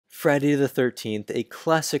Friday the 13th, a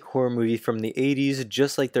classic horror movie from the 80s,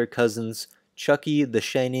 just like their cousins, Chucky, The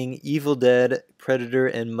Shining, Evil Dead, Predator,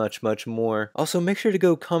 and much, much more. Also, make sure to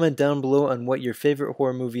go comment down below on what your favorite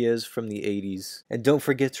horror movie is from the 80s. And don't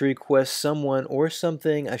forget to request someone or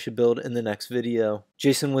something I should build in the next video.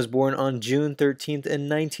 Jason was born on June 13th in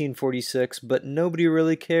 1946, but nobody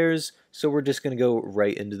really cares, so we're just gonna go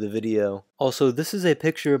right into the video. Also, this is a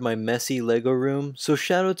picture of my messy Lego room, so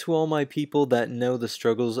shout out to all my people that know the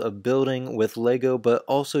struggles of building with Lego but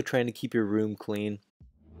also trying to keep your room clean.